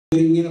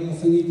ഇങ്ങനെ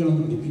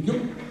പ്രസംഗിക്കണമെന്ന് പഠിപ്പിക്കും.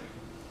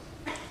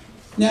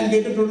 ഞാൻ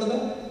കേട്ടിട്ടുള്ളത്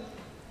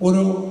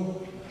ഓരോ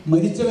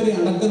മരിച്ചവരെ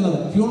അടക്കുന്നത്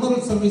ഫ്യൂണറൽ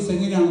സർവീസ്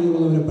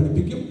എങ്ങനെയാണെന്നുള്ളത് അവരെ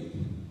പഠിപ്പിക്കും.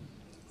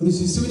 ഒരു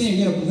ശിശുവിനെ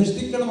എങ്ങനെ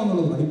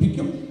പ്രതിഷ്ഠിക്കണമെന്നുള്ളത്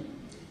പഠിപ്പിക്കും.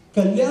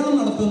 കല്യാണം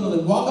നടത്തുന്നത്,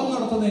 വിവാഹം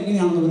നടത്തുന്നത്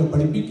എങ്ങനെയാണെന്ന് അവരെ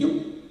പഠിപ്പിക്കും.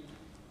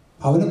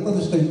 അവരെ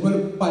പ്രതിഷ്ഠ ഇതുപോലെ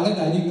പല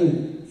കാര്യങ്ങൾ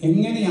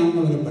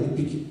എങ്ങനെയാണെന്ന് അവരെ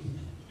പഠിപ്പിക്കും.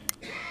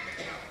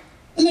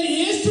 എന്നാൽ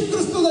യേശു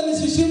ക്രിസ്തു തന്നെ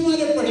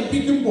ശിഷ്യന്മാരെ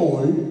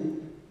പഠിപ്പിക്കുമ്പോൾ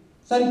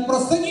താൻ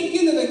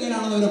പ്രസംഗിക്കുന്നത്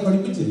എങ്ങനെയാണെന്ന് അവരെ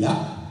പഠിപ്പിച്ചില്ല.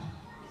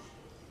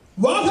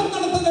 വിവാഹം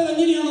നടത്തുന്നത്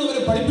എങ്ങനെയാണെന്ന്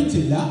അവരെ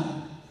പഠിപ്പിച്ചില്ല.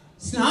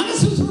 സ്നാന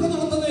ശുശ്രൂഷ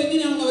നടത്തുന്നത്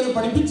എങ്ങനെയാണെന്ന് അവരെ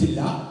പഠിപ്പിച്ചില്ല.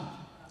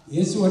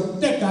 യേശു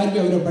ഒറ്റ കാര്യം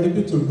അവരെ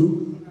പഠിപ്പിച്ചുള്ളൂ,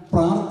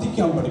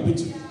 പ്രാർത്ഥിക്കാൻ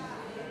പഠിപ്പിച്ചു.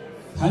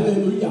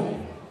 ഹല്ലേലൂയ.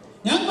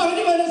 ഞാൻ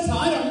പറഞ്ഞു വരുന്ന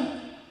സാരം,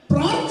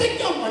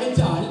 പ്രാർത്ഥിക്കാൻ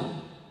പഠിച്ചാൽ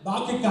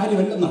ബാക്കി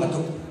കാര്യമെല്ലാം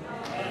നടക്കും.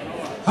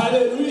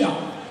 ഹല്ലേലൂയ.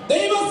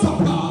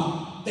 ദൈവസഭ,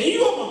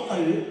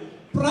 ദൈവമക്കൾ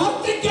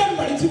പ്രാർത്ഥിക്കാൻ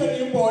പഠിച്ചു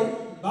കഴിയുമ്പോൾ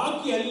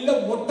ബാക്കിയെല്ലാം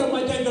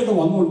ഓട്ടോമാറ്റിക്കായിട്ട്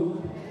വന്നോളൂ.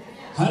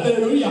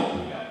 ഹല്ലേലൂയ.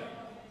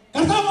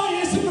 കർത്താവായ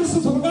യേശു ക്രിസ്തു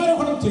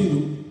സ്വർഗ്ഗാരോഹണം ചെയ്തു.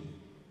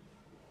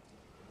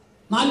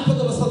 40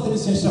 ദിവസത്തിന്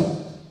ശേഷം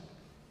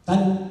താൻ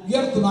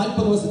ഉയർത്ത്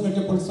 40 ദിവസം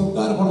കഴിഞ്ഞപ്പോൾ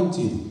സ്വർഗ്ഗാരോഹണം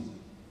ചെയ്തു.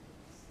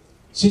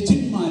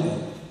 ശിഷ്യന്മാരും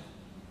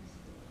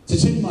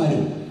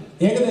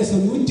ഏകദേശം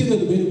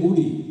 120 പേര്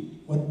കൂടി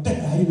ഒറ്റ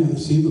കാര്യമേ അവർ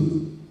ചെയ്തുള്ളൂ,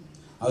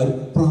 അവർ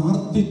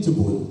പ്രാർത്ഥിച്ചു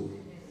പോയി.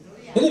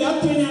 ഇന്ന്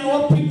രാത്രി ഞാൻ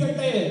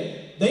ഓർപ്പിക്കട്ടെ,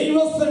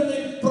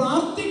 ദൈവസന്നിധിയിൽ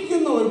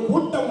പ്രാർത്ഥിക്കുന്ന ഒരു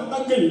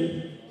കൂട്ടമുണ്ടെങ്കിൽ,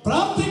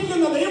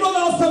 പ്രാർത്ഥിക്കുന്ന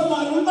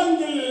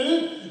ദൈവദാസന്മാരുണ്ടെങ്കിൽ,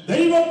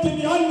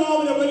 ദൈവത്തിന്റെ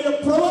ആത്മാവിലെ വലിയ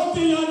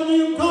പ്രവൃത്തി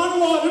ഞാനും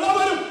കാണുവാൻ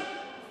ഇടവരും.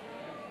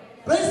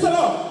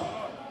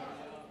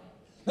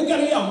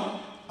 നിങ്ങൾക്കറിയാം,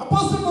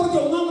 അപ്പോസ്തലപ്രവൃത്തി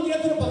 1-ാം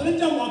അധ്യായത്തിൽ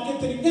 15-ാം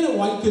വാക്യത്തിൽ ഇങ്ങനെ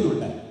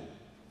വായിക്കുന്നുണ്ട്,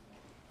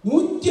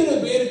 120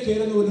 പേര്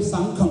ചേരുന്ന ഒരു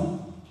സംഘം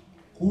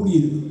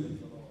കൂടിയിരുന്നു.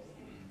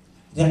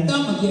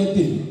 2-ാം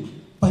അധ്യായത്തിൽ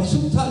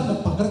പരിശുദ്ധാത്മ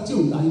പകർച്ച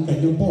ഉണ്ടായി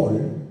കഴിഞ്ഞപ്പോൾ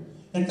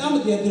 2-ാം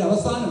അധ്യായത്തിൽ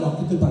അവസാന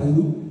വാക്യത്തിൽ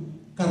പറയുന്നു,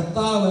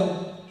 കർത്താവ്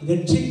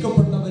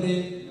രക്ഷിക്കപ്പെട്ടവരെ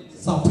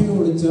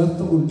സഭയോട്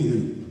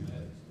ചേർത്തുകൊണ്ടിരുന്നു.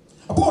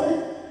 അപ്പോൾ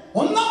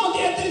 1-ാം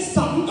അധ്യായത്തിൽ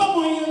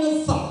സംഘമായിരുന്ന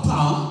സഭ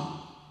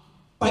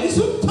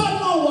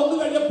പരിശുദ്ധാത്മാവ് വന്നു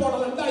കഴിഞ്ഞപ്പോൾ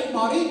അതെന്തായി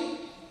മാറി?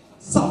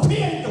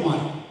 സഭയായിട്ട്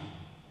മാറി.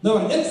 എന്താ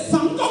പറഞ്ഞാൽ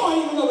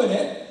സംഘമായിരുന്നവര്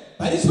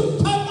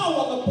പരിശുദ്ധാത്മാവ്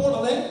വന്നപ്പോൾ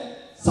അത്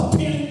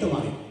സഭയായിട്ട്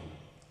മാറി.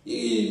 ഈ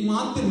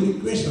മാത്തിൽ ഒരു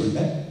ഇക്വേഷൻ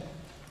ഉണ്ട്,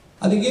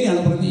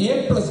 അതിങ്ങനെയാണ് പറഞ്ഞത്,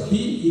 A+B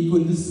 =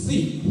 C.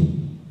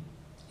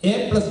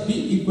 A+B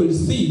 =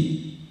 C.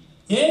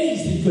 A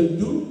 =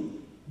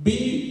 B,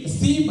 C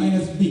 -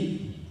 B.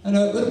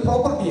 ഒരു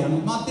പ്രോപ്പർട്ടിയാണ്,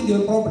 മാത്തിന്റെ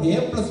ഒരു property.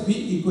 A+B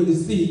 =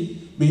 C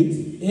means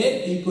A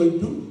 =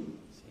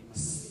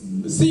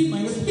 C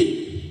 - B.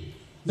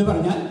 എന്ന്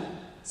പറഞ്ഞാൽ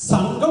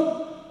സംഘം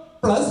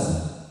പ്ലസ്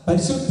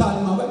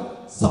പരിശുദ്ധാത്മാവ്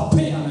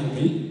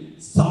സഭയാണെങ്കിൽ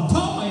സഭ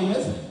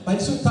മൈനസ്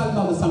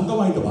പരിശുദ്ധാത്മാവ്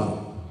സംഘമായിട്ട് മാറും.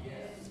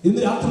 ഇന്ന്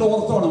രാത്രി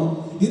ഓർത്തോണം,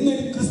 ഇന്ന്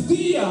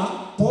ക്രിസ്തീയ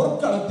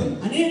പോർക്കളത്തിൽ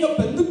അനേക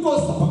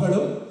പെന്തക്കോസ്ത്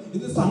സഭകളും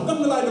ഇത്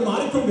സംഘങ്ങളായിട്ട്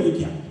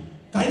മാറിക്കൊണ്ടിരിക്കുകയാണ്.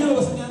 കഴിഞ്ഞ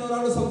ദിവസം ഞാൻ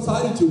ഒരാളോട്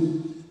സംസാരിച്ചു,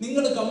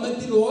 നിങ്ങളുടെ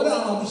കമ്മിറ്റിയിൽ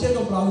ഒരാൾ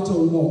അഭിഷേകം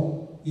പ്രാപിച്ചോളൂ?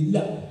 ഇല്ല.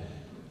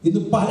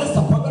 ഇന്ന് പല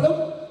സഭകളും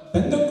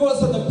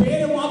പെന്തക്കോസ്ത് എന്ന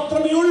പേര്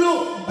മാത്രമേ ഉള്ളൂ,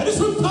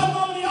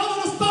 പരിശുദ്ധാത്മാവിന്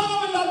യാതൊരു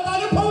സ്ഥാനമില്ലാത്ത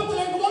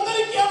അനുഭവത്തിലേക്ക്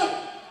വന്നിരിക്കുകയാണ്.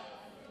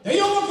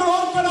 ദൈവമക്കൾ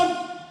ഓർക്കണം,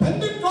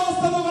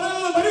 പെന്തക്കോസ്ത് എന്ന്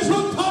പറയുന്നത്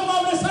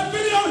പരിശുദ്ധാത്മാവിന്റെ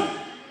ശക്തിയാണ്.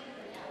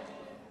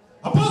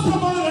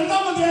 അപ്പോസ്തലപ്രവൃത്തി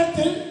 2-ാം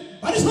അധ്യായത്തിൽ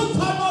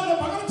പരിശുദ്ധാത്മാവിന്റെ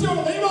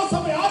പകർച്ചയോടെ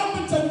ദൈവസഭ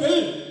ആരംഭിച്ചെങ്കിൽ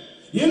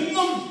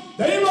ഇന്നും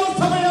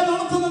ദൈവസഭയെ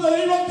നടത്തുന്നത്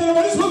ദൈവത്തിന്റെ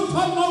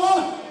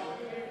പരിശുദ്ധാത്മാവാണ്.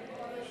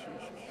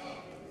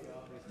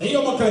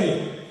 ദൈവമക്കളെ,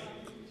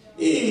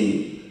 ഈ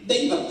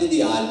ദൈവത്തിന്റെ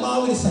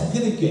ആത്മാവിന്റെ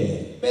ശക്തിക്ക്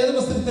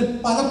വേദപുസ്തകത്തിൽ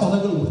പല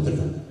പദങ്ങൾ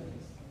കൊടുത്തിട്ടുണ്ട്.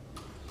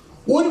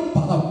 ഒരു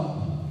പദം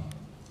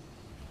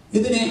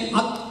ഇതിനെ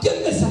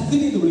അത്യന്ത ശക്തി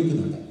എന്ന്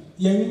വിളിക്കുന്നുണ്ട്.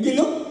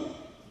 എങ്കിലും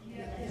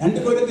 2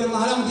 കൊരിന്ത്യർ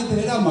 4-ാം അധ്യായത്തിൽ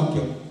 7-ാം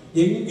വാക്യം,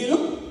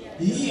 എങ്കിലും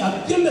ഈ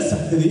അത്യന്ത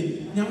ശക്തി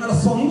ഞങ്ങളുടെ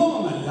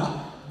സ്വന്തമല്ല,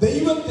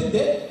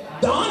 ദൈവത്തിന്റെ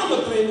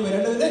ദാനമത്ര എന്ന്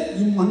വരേണ്ടതിന്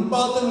ഈ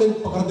മൺപാത്രങ്ങളിൽ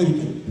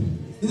പകർന്നിരിക്കുന്നു.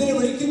 ഇതിനെ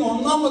വിളിക്കുന്ന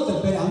 1-ാമത്തെ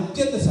പേര്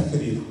അത്യന്ത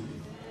ശക്തി.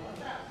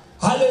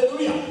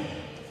 ഹല്ലേലൂയ.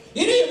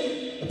 ഇനിയും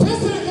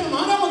എഫേസ്യർ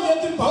 4-ാം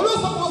അധ്യായത്തിൽ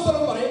പൗലോസ്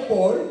അപ്പോസ്തലൻ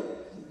പറയുമ്പോൾ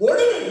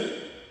ഒടുവിൽ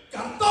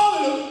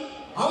കർത്താവിനും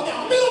അവന്റെ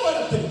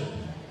അമിതബലത്തിൽ,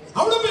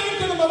 അവിടെ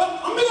ഉപയോഗിക്കുന്ന പദം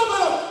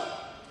അമിതബലം.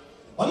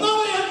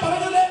 ഒന്നാമത് ഞാൻ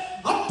പറഞ്ഞത്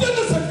അത്യന്ത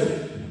ശക്തി,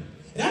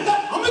 2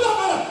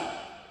 അമിതബലം.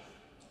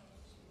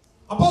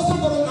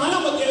 അപ്പോസ്തലൻ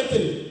 4-ാം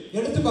അധ്യായത്തിൽ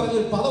എടുത്തു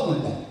പറഞ്ഞൊരു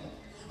പദമുണ്ട്.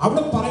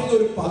 അവിടെ പറയുന്ന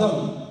ഒരു പദം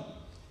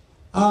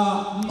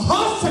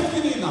മഹാശക്തി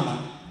എന്നാണ്.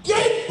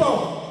 Great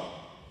power.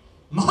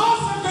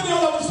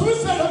 മഹാശക്തിയോട് അവർ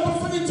സുവിശേഷം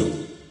പ്രസംഗിച്ചു.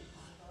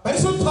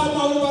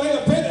 പരിശുദ്ധാത്മാവിന്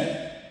പറയുന്ന പേര്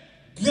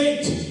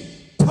ഗ്രേറ്റ്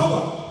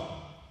പവർ.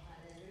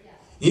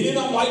 ഇനി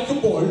നാം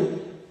വായിക്കുമ്പോൾ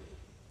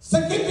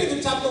 2 Peter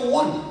chapter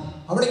 1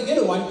 അവിടെ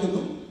ഇങ്ങനെ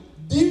വായിക്കുന്നു,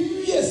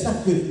 ദിവ്യ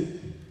ശക്തി.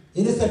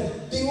 It is a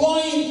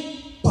divine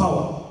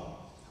power.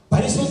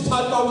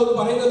 പരിശുദ്ധാത്മാവ് എന്ന്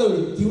പറയുന്നത് ഒരു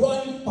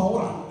ഡിവൈൻ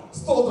പവറാണ്.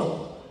 സ്തോത്രം.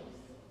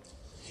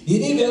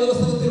 ഇനി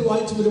വേദപുസ്തകത്തിൽ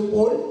വായിച്ചു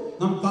വരുമ്പോൾ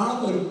നാം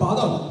കാണുന്ന ഒരു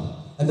പദം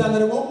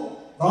എന്താണെന്നറിയുമോ?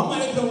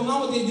 റോമാലേഖനം 1-ാം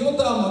അധ്യായം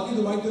 26-ാം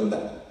വാക്യത്തിൽ വായിക്കുന്നുണ്ട്,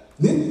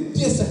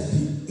 നിത്യശക്തി,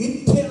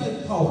 eternal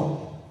power.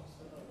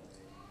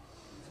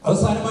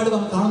 അവസാനമായിട്ട്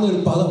നാം കാണുന്ന ഒരു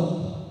പദം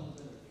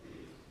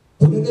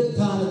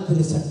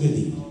പുനരുത്ഥാനത്തിന്റെ ശക്തി.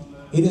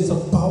 It is a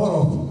power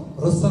of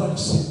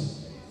resurrection.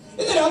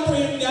 ഇന്ന്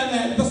രാത്രിയിൽ ഞാൻ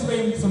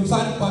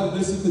സംസാരിക്കാൻ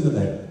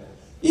ഉദ്ദേശിക്കുന്നത്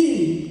ഈ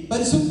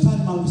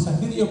പരിശുദ്ധാത്മാവിന്റെ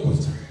ശക്തിയെ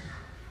കുറിച്ച്.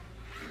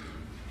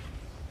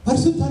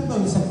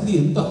 പരിശുദ്ധാത്മാവിന്റെ ശക്തി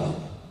എന്താണ്?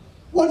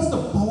 What is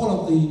the power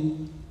of the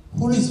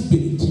Holy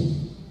Spirit?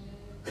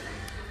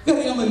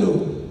 അറിയാമല്ലോ,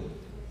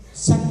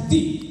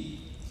 ശക്തി,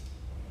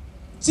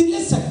 ചില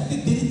ശക്തി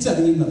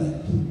തിരിച്ചറിയുന്നത്.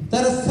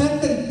 There is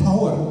certain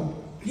power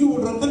you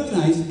would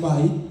recognize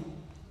by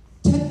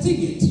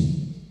touching it.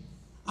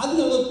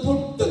 അതിനൊന്ന്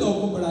തൊട്ട്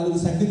നോക്കുമ്പോൾ അതിന്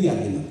ശക്തി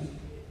അറിയുന്നത്.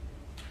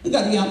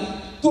 നിങ്ങൾക്കറിയാം,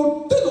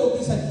 തൊട്ട്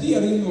നോക്കി ശക്തി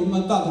അറിയുന്ന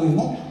ഒന്നെന്താ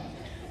അറിയുമോ?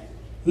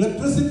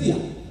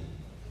 ഇലക്ട്രിസിറ്റിയാണ്.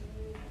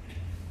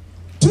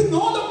 To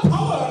know the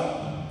power,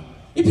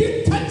 if you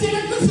touch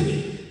electricity.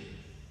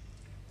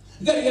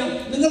 നിങ്ങൾക്കറിയാം,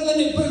 നിങ്ങൾ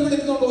തന്നെ ഇപ്പോൾ ഇവിടെ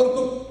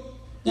ഇരുന്നുള്ളവർക്കും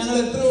ഞങ്ങൾ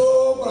എത്രയോ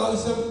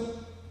പ്രാവശ്യം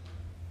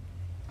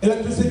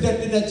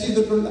ഇലക്ട്രിസിറ്റി ടച്ച്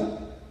ചെയ്തിട്ടുണ്ട്.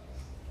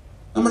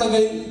 നമ്മുടെ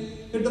കയ്യിൽ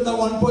കിട്ടുന്ന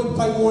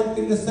 1.5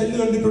 വോൾട്ടിന്റെ സെല്ല്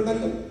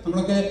കണ്ടിട്ടുണ്ടല്ലോ.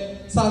 നമ്മളൊക്കെ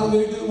സാർ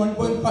ഉപയോഗിക്കുന്നത്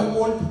 1.5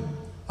 വോൾട്ട്.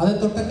 അത്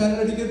തൊട്ട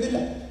കരണ്ടടിക്കത്തില്ല.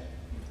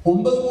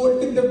 9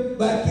 വോൾട്ടിന്റെ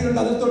ബാറ്ററി ഉണ്ട്,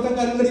 അത് തൊട്ട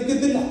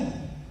കരണ്ടടിക്കത്തില്ല.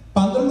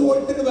 12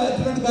 വോൾട്ടിന്റെ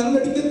ബാറ്ററി ഉണ്ട്,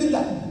 കരണ്ടടിക്കത്തില്ല.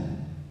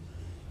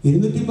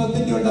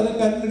 210 ഉണ്ട്, അത്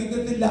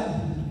കരണ്ടടിക്കത്തില്ല.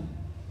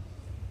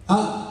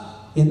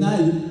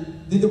 എന്നാൽ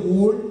ഇതിന്റെ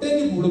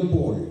വോൾട്ടേജ്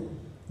കൂടുമ്പോൾ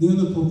നീ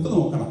ഒന്ന് തൊട്ട്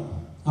നോക്കണം,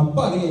 അപ്പൊ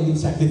അറിയാം ഇതിന്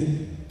ശക്തി.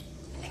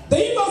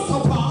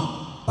 ദൈവസഭ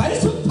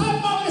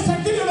പരിശുദ്ധാത്മാവിന്റെ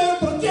ശക്തിയുടെ ഒരു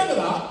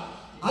പ്രത്യേകത,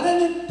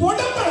 അതിന്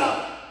തൊടുമ്പോൾ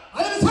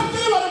അതിന് ശക്തി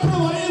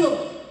പലപ്പോഴും അറിയുന്നു.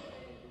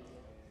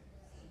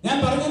 ഞാൻ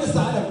പറഞ്ഞൊരു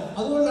സ്ഥലം,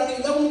 അതുകൊണ്ടാണ്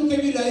 11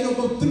 kV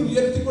ലൈനൊക്കെ ഒത്തിരി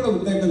ഉയർത്തിക്കൂടെ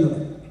വിട്ടേക്കുന്നത്.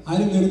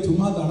 ആരും കയറി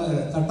ചുമ്മാ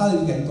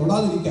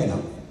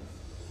തൊടാതിരിക്കാനാണ്.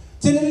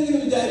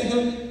 ചിലരെങ്കിലും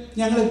വിചാരിക്കും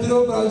ഞങ്ങൾ എത്രയോ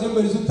പ്രാവശ്യം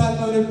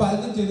പരിശുദ്ധാത്മാവിനെ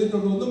പാലനം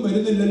ചെയ്തിട്ടുണ്ട്, ഒന്നും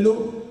വരുന്നില്ലല്ലോ.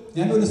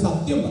 ഞാനൊരു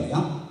സത്യം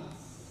പറയാം.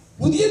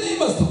 പുതിയ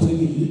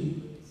നിയമസഭയിൽ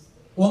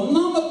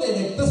ഒന്നാമത്തെ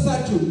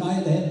രക്തസാക്ഷി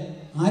ഉണ്ടായത്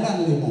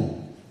ആരാണെന്നറിയുമോ?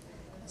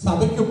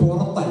 സഭയ്ക്ക്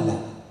പുറത്തല്ല.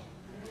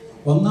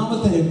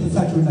 ഒന്നാമത്തെ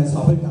രക്തസാക്ഷി ഉണ്ടായ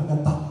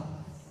സഭയ്ക്കകത്താണ്.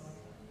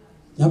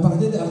 ഞാൻ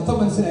പറഞ്ഞത് അർത്ഥം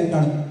മനസ്സിലായി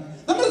കാണും.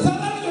 നമ്മൾ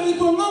സാധാരണ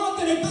ചോദിക്കും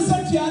ഒന്നാമത്തെ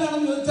രക്തസാക്ഷി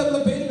ആരാണെന്ന് ചോദിച്ചാൽ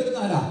നമ്മുടെ പേര് വരുന്ന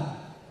ആരാ?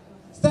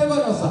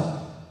 സ്തേഫാനോസ.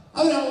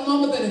 അവരാണ്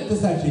ഒന്നാമത്തെ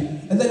രക്തസാക്ഷി.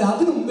 എന്തായാലും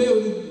അതിനു മുമ്പേ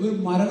ഒരു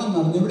മരണം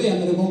നടന്നു.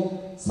 എവിടെയാണെന്നറിയുമോ?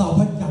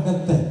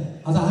 സഭയ്ക്കകത്ത്.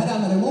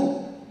 അതാരാന്നറിയുമോ?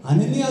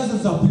 അനന്യാസ്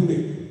സഭ്യയുടെ.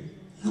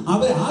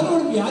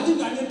 അവരാരോട് വ്യാജം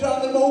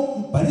കാണിച്ചിട്ടാണെന്നല്ലോ?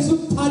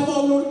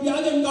 പരിശുദ്ധാത്മാവിനോട്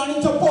വ്യാജം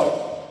കാണിച്ചപ്പോൾ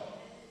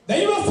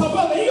ദൈവസഭ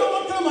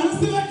ദൈവമക്കൾ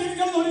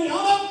മനസ്സിലാക്കിയിരിക്കുന്ന ഒരു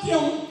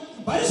യാഥാർത്ഥ്യം,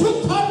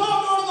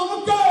 പരിശുദ്ധാത്മാവിനോട്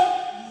നമുക്ക്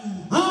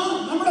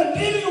നമ്മുടെ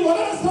ഡീലിംഗ്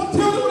വളരെ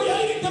ശ്രദ്ധയോടുകൂടി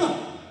ആയിരിക്കണം.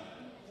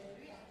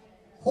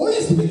 Holy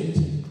Spirit,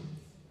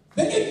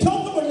 when you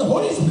talk about the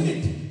Holy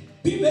Spirit,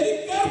 be very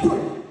careful.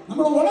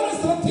 നമ്മൾ വളരെ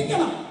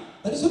ശ്രദ്ധിക്കണം.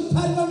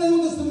 പരിശുദ്ധാത്മാവിനെ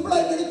നമുക്ക്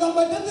സിമ്പിളായിട്ട് എടുക്കാൻ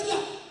പറ്റത്തില്ല.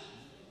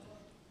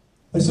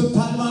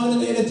 പരിശുദ്ധാത്മാവിന്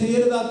നേരെ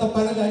ചേരുതാത്ത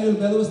പല കാര്യങ്ങളും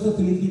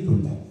വേദപുസ്തകത്തിൽ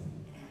എഴുതിയിട്ടുണ്ട്.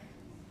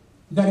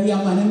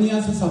 ഇതറിയാം,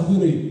 അനന്യാസ്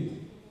സഫീറയും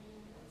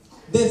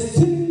they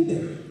sinned,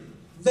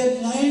 they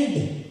lied,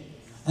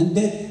 and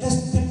they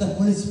tested the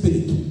Holy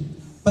Spirit.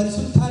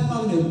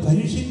 പരിശുദ്ധാത്മാവിനെ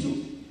പരീക്ഷിച്ചു.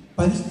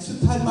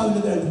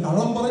 പരിശുദ്ധാത്മാവിനെതിരായിട്ട്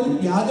കള്ളം പറഞ്ഞു,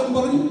 വ്യാജം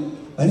പറഞ്ഞു.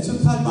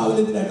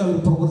 പരിശുദ്ധാത്മാവിനെതിരായിട്ട് അവർ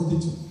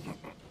പ്രവർത്തിച്ചു.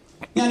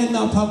 ഞാൻ ഇന്ന്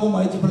ആ ഭാഗം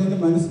വായിച്ചപ്പോൾ എൻ്റെ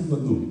മനസ്സിൽ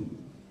വന്നു,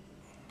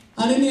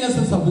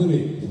 അനന്യാസ്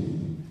സഫീറയും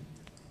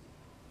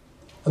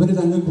അവർ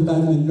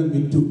തങ്ങൾക്കുണ്ടായിരുന്ന എല്ലാം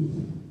വിറ്റു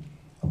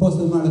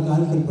അപ്പോസ്തലന്മാരുടെ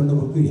കാലത്തിൽ കൊണ്ട്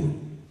വെക്കുകയാണ്.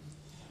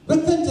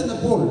 വെക്കാൻ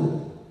ചെന്നപ്പോൾ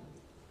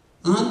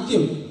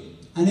ആദ്യം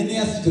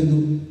അനന്യാസ് ചെന്നു.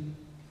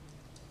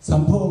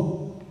 സംഭവം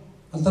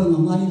അത്ര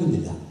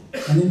നന്നായിരുന്നില്ല.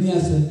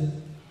 അനന്യാസ്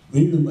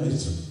വീണ്ടും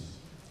മരിച്ചു.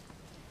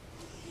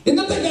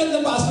 ഇന്നത്തെ കാലത്തെ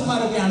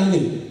പാസ്റ്റർമാരൊക്കെ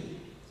ആണെങ്കിൽ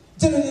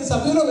ചില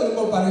സഭയിൽ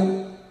വരുമ്പോൾ പറയും,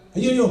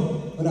 അയ്യോ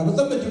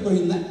ഒരബദ്ധം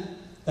പറ്റിപ്പോയിന്ന്,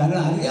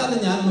 കാരണം അറിയാതെ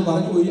ഞാനൊന്ന്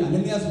പറഞ്ഞു പോയി,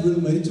 അനന്യാസ്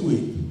വീണ്ടും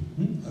മരിച്ചുപോയി,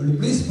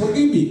 പ്ലീസ്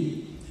ഫോർഗീവ് മീ.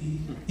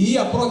 ഈ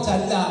അപ്രോച്ച്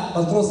അല്ല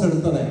പത്രോസ്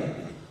എടുത്തത്.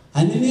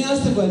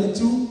 അനന്യാസ്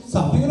വലിച്ചു.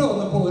 സഭയിൽ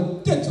വന്നപ്പോൾ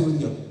ഒറ്റ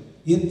ചോദ്യം,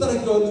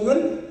 എത്രയ്ക്കോ നിങ്ങൾ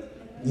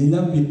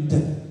നിലം വിറ്റ്?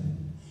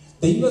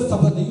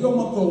 ദൈവസഭ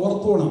ദൈവമക്കൾ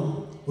ഓർത്തോണം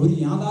ഒരു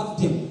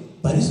യാഥാർത്ഥ്യം,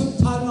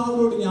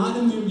 പരിശുദ്ധാത്മാവിനോട്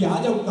ഞാനും നീ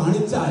വ്യാജം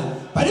കാണിച്ചാൽ,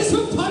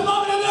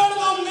 പരിശുദ്ധാത്മാവിനെതിരാണ്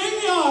നാം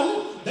നീങ്ങിയാൽ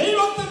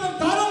ദൈവത്തിന്റെ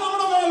കരം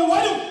നമ്മുടെ മേൽ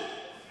വരും.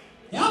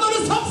 യാതൊരു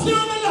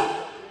സംശയവുമില്ല.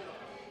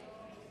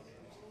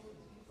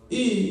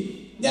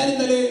 ഞാൻ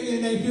ഇന്നലെ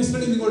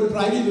ഹ്യൂസ്റ്റണിൽ ഇങ്ങോട്ട്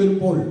ഡ്രൈവ് ചെയ്ത്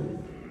വരുമ്പോൾ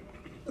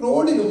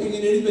റോഡിലൊക്കെ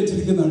ഇങ്ങനെ എഴുതി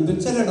വെച്ചിരിക്കുന്നുണ്ട്.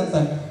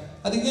 ചിലയിടത്ത്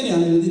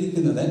അതിങ്ങനെയാണ്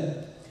എഴുതിയിരിക്കുന്നത്,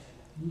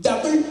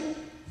 double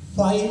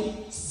fine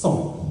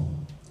zone,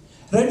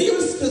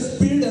 reduced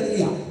speed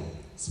area,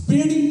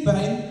 speeding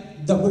time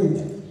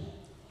doubled.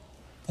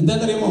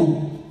 എന്താണെന്നറിയുമോ?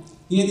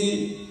 ഇങ്ങനെ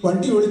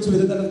വണ്ടി ഓടിച്ചു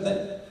വരുന്നിടത്ത്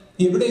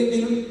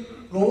എവിടെയെങ്കിലും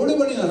റോഡ്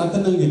പണി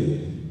നടക്കുന്നെങ്കിൽ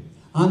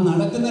ആ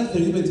നടക്കുന്നിടത്ത്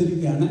എഴുതി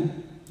വെച്ചിരിക്കുകയാണ്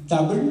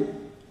ഡബിൾ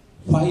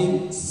ഫൈൻ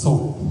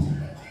സോൺ.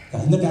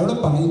 എന്നിട്ട് അവിടെ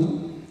പറയുന്നു,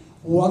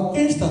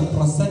 workers are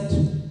present,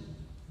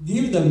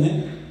 give them a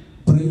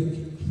break.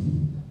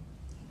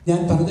 ഞാൻ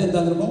പറഞ്ഞത്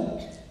എന്താണെന്നോ,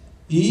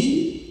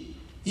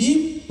 ഈ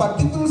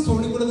പർട്ടിക്കുലർ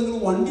സോണിൽ കൂടെ നിങ്ങൾ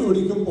വണ്ടി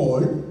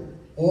ഓടിക്കുമ്പോൾ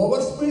ഓവർ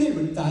സ്പീഡിൽ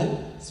വിട്ടാൽ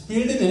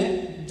സ്പീഡിനെ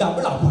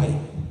ഡബിൾ അപ്പായി.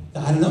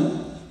 കാരണം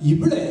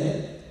ഇവിടെ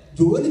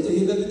ജോലി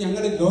ചെയ്തത്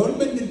ഞങ്ങളുടെ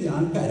ഗവൺമെന്റിന്റെ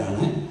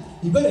ആൾക്കാരാണ്.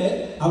 ഇവരെ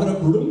അവരുടെ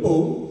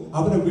കുടുംബവും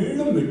അവരുടെ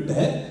വീടും വിട്ട്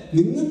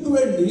നിങ്ങൾക്ക്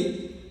വേണ്ടി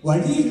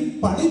വഴിയിൽ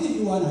പണി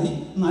ചെയ്യുവാനായി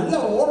നല്ല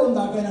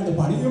റോഡുണ്ടാക്കാനായിട്ട്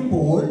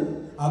പണിയുമ്പോൾ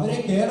അവരെ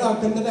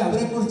കെയറാക്കേണ്ടത്,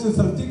 അവരെ കുറിച്ച്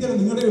ശ്രദ്ധിക്കുന്നത്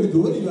നിങ്ങളുടെ ഒരു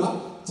ജോലിയാ.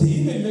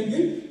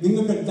 ചെയ്തില്ലെങ്കിൽ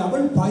നിങ്ങൾക്ക്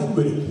ഡബിൾ ഫൈൻ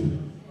വരും.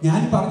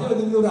 ഞാൻ പറഞ്ഞു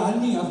വരുന്ന ഒരു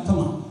ആത്മീയ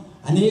അർത്ഥമാണ്.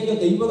 അനേക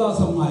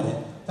ദൈവദാസന്മാര്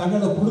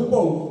തങ്ങളുടെ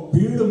കുടുംബവും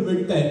വീടും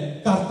വിട്ട്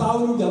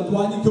കർത്താവിനോട്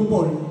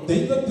അധ്വാനിക്കുമ്പോൾ,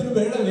 ദൈവത്തിന്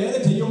വേല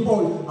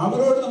ചെയ്യുമ്പോൾ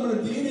അവരോട് നമ്മൾ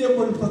ഡീൽ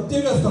ചെയ്യുമ്പോൾ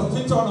പ്രത്യേകം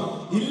ശ്രദ്ധിച്ചോണം.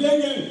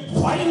 ഇല്ലെങ്കിൽ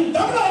ഫൈൻ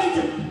ഡബിൾ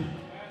ആയിരിക്കും.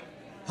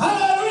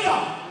 ഹല്ലേലൂയ.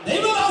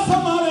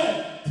 ദൈവദാസന്മാരെ,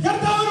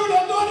 കർത്താവിനോട്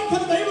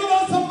അധ്വാനിക്കുന്ന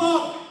ദൈവദാസന്മാർ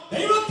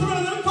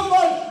ദൈവത്തിനോട്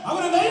നിൽക്കുമ്പോൾ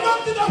അവർ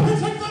ദൈവത്തിന്റെ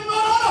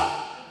അഭിഷക്തന്മാരാണ്.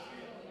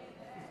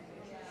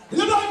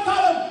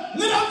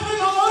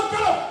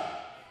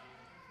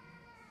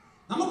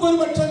 നമുക്കൊരു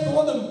പക്ഷെ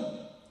തോന്നും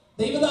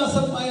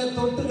ദൈവദാസന്മാരെ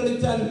തൊട്ട്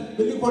കളിച്ചാൽ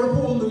വലിയ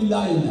കുഴപ്പമൊന്നുമില്ല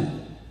എന്ന്.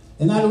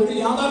 എന്നാൽ ഒരു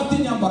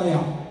യാഥാർത്ഥ്യം ഞാൻ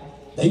പറയാം,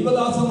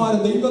 ദൈവദാസന്മാർ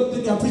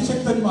ദൈവത്തിന്റെ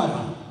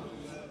അഭിഷക്തന്മാരാണ്.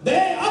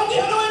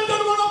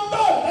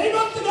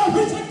 ദൈവത്തിന്റെ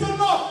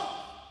അഭിഷക്തന്മാർ.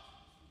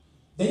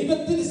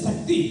 ദൈവത്തിന്റെ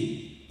ശക്തി,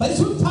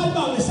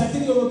 പരിശുദ്ധാത്മാവിന്റെ ശക്തി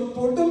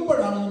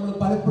തൊടുമ്പോഴാണ് നമ്മൾ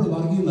പലപ്പോഴും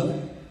അറിയുന്നത്.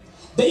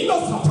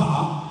 ദൈവസഭ,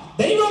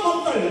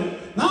 ദൈവമക്കൾ,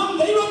 നാം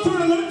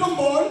ദൈവത്തോട്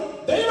നിൽക്കുമ്പോൾ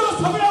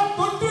ദൈവസഭയെ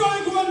തൊട്ട്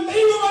കളിക്കുവാൻ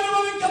ദൈവം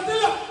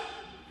അനുവദിക്കത്തില്ല.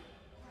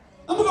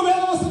 നമുക്ക്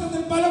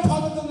വേദപുസ്തകത്തിൽ പല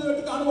ഭാഗത്തു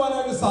നിന്നിട്ട്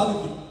കാണുവാനായിട്ട്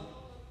സാധിക്കും.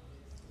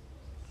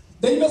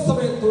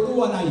 ദൈവസഭയെ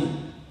തൊടുവാനായി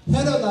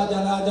ഹെരോദാ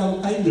രാജാവ്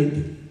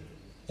കൈനീട്ടി.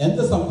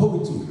 എന്ത്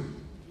സംഭവിച്ചു?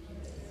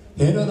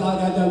 ഹെരോദാ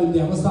രാജാവിന്റെ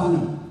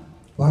അവസാനം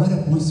വളരെ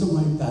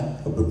മോശമായി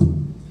താഴ്ത്തപ്പെട്ടു.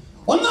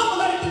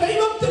 ഒന്നാമതായിട്ട്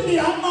ദൈവത്തിന്റെ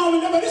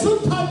ആത്മാവിന്റെ,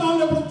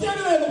 പരിശുദ്ധാത്മാവിന്റെ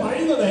പ്രത്യേകത എന്ന്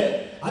പറയുന്നത്,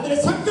 അതിന്റെ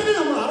ശക്തി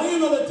നമ്മൾ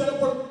അറിയുന്നത്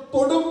ചിലപ്പോൾ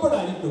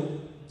തൊടുമ്പോഴായിരിക്കും.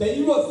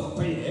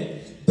 ദൈവസഭയെ,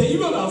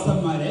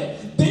 ദൈവദാസന്മാരെ,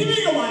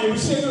 ദൈവികമായ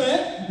വിഷയങ്ങളെ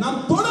നാം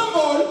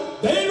തൊടുമ്പോൾ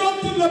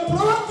ദൈവത്തിന്റെ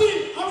പ്രവൃത്തി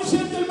ആ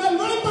വിഷയത്തിൽ മേൽ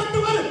വെളിപ്പെട്ടു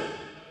വരും.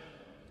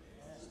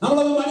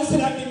 നമ്മളത്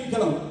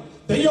മനസ്സിലാക്കിയിരിക്കണം.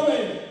 ദൈവമേ,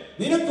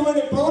 നിനക്ക്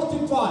വേണ്ടി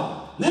പ്രവർത്തിക്കുവാൻ,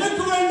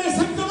 നിനക്ക് വേണ്ടി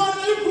ശക്തമായി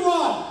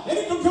നിൽക്കുവാൻ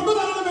എനിക്ക്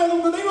കൃപതരണമേ.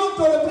 നമുക്ക്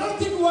ദൈവത്തോട്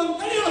പ്രാർത്ഥിക്കുവാൻ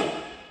കഴിയണം.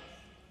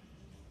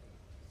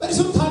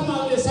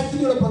 പരിശുദ്ധാത്മാവിന്റെ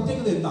ശക്തിയുടെ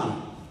പ്രത്യേകത എന്താണ്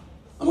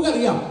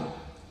നമുക്കറിയാം.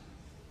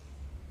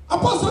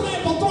 അപ്പോസ്തലനായ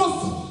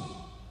പത്രോസ്,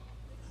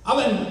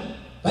 അവൻ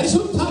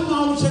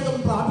പരിശുദ്ധാത്മാഭിഷേകം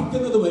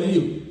പ്രാപിക്കുന്നത്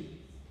വരെയും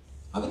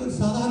അവനൊരു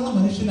സാധാരണ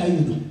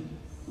മനുഷ്യനായിരുന്നു.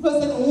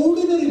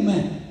 ഓർഡിനറി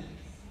മാൻ.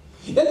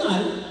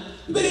 എന്നാൽ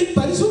ഇവർ ഈ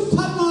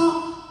പരിശുദ്ധാത്മാ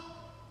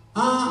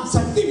ആ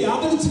ശക്തി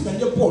വ്യാപരിച്ചു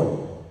കഴിഞ്ഞപ്പോൾ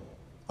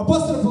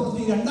അപ്പോസ്തല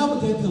പ്രവൃത്തി 2-ാം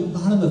അധ്യായത്തിൽ നാം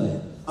കാണുന്നത്,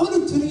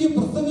 അവനൊരു ചെറിയ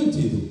പ്രസംഗം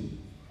ചെയ്തു.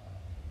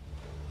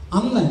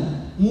 അന്ന്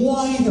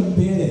 3000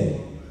 പേര്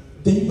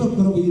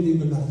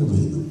ദൈവകൃപയിലേക്ക് കടന്നു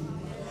വരുന്നു.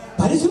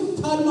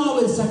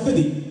 പരിശുദ്ധാത്മാവ്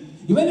ശക്തി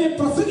ഇവനെ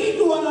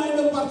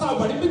പ്രസംഗിക്കുവാനായിട്ട് കർത്താവ്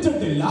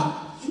പഠിപ്പിച്ചിട്ടില്ല.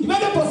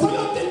 ഇവന്റെ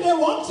പ്രസംഗത്തിന്റെ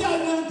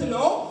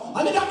വാക്യാഗ്രഹത്തിലോ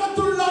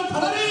അതിനകത്തുള്ള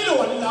ഘടനയിലോ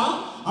അല്ല.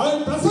 അവൻ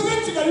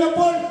പ്രസംഗിച്ചു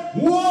കഴിഞ്ഞപ്പോൾ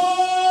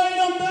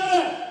 3000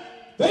 പേര്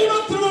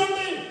ദൈവത്തിനു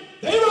വേണ്ടി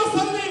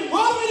ദൈവസന്നിധിയിൽ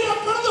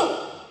കടന്നു.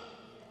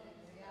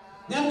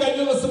 ഞാൻ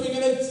കഴിഞ്ഞ ദിവസം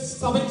ഇങ്ങനെ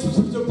സഭയിൽ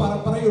ശുശ്രൂഷിച്ച്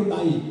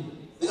പറയുണ്ടായി.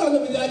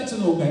 നിങ്ങളൊന്ന് വിചാരിച്ചു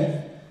നോക്കേ,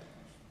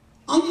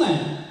 അന്ന്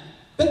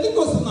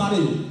പെന്തക്കോസ്ത്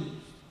നാളിൽ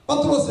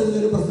പത്രോസ്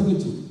എഴുന്നേറ്റ്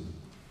പ്രസംഗിച്ചു.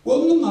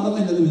 ഒന്നും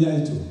നടന്നില്ലെന്ന്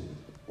വിചാരിച്ചു.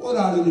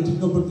 ഒരാളും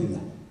രക്ഷിക്കപ്പെട്ടില്ല.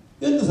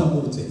 എന്ത്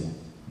സംഭവിച്ചില്ല?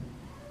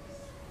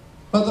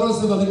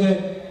 പത്രോസ് പതുക്കെ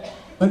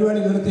പരിപാടി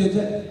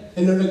നിർത്തിയിട്ട്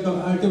എല്ലാവരും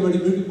ആട്ടുപടി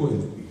വീട്ടിൽ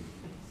പോയത്.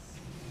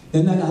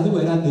 എന്നാൽ അത്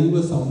വരാൻ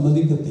ദൈവം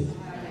സമ്മതിക്കത്തില്ല.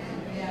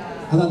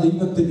 അതാ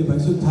ദൈവത്തിന്റെ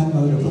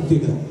പരിശുദ്ധാത്മാവിന്റെ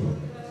പ്രത്യേകത.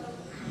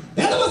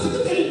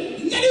 വേദപുസ്തകത്തിൽ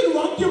ഇങ്ങനെ ഒരു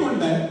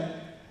വാക്യമുണ്ട്.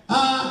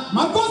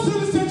 മർക്കോസ്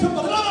സുവിശേഷം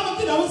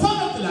 16-ാമത്തെ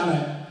അവസാനത്തിലാണ്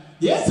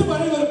യേശു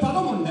പറയുന്ന ഒരു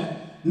പദമുണ്ട്.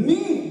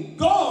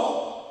 Go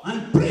and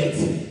preach.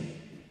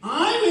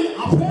 I will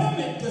affirm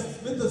it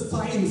with the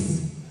signs.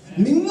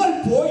 നിങ്ങൾ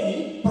പോയി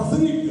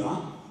പ്രസംഗിക്കുക.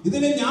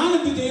 ഇതിനെ ഞാൻ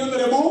എന്ത്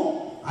ചെയ്യുന്നവരമോ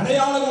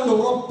അടയാളം കൊണ്ട്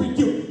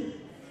ഉറപ്പിക്കും.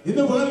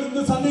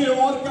 ഇന്ന് സന്ധ്യയിൽ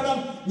ഓർക്കണം,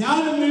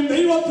 ഞാൻ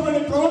ദൈവത്തിന്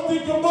വേണ്ടി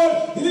പ്രവർത്തിക്കുമ്പോൾ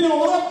ഇതിനെ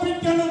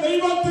ഉറപ്പിക്കേണ്ട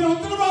ദൈവത്തിന്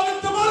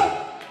ഉത്തരവാദിത്വമാണ്.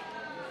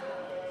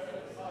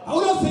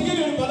 പൗലോസ്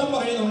ഇങ്ങനെ ഒരു പദം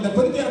പറയുന്നുണ്ട്.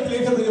 കൊരിന്ത്യർക്ക്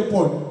ലേഖനം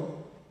എഴുതിയപ്പോൾ,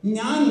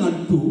 ഞാൻ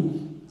നട്ടു,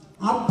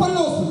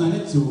 അപ്പൊല്ലോസ്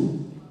നനച്ചു,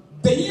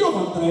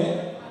 ദൈവമത്രേ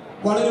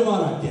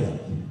വളരുമാറാക്കിയത്.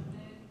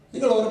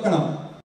 നിങ്ങൾ ഓർക്കണം,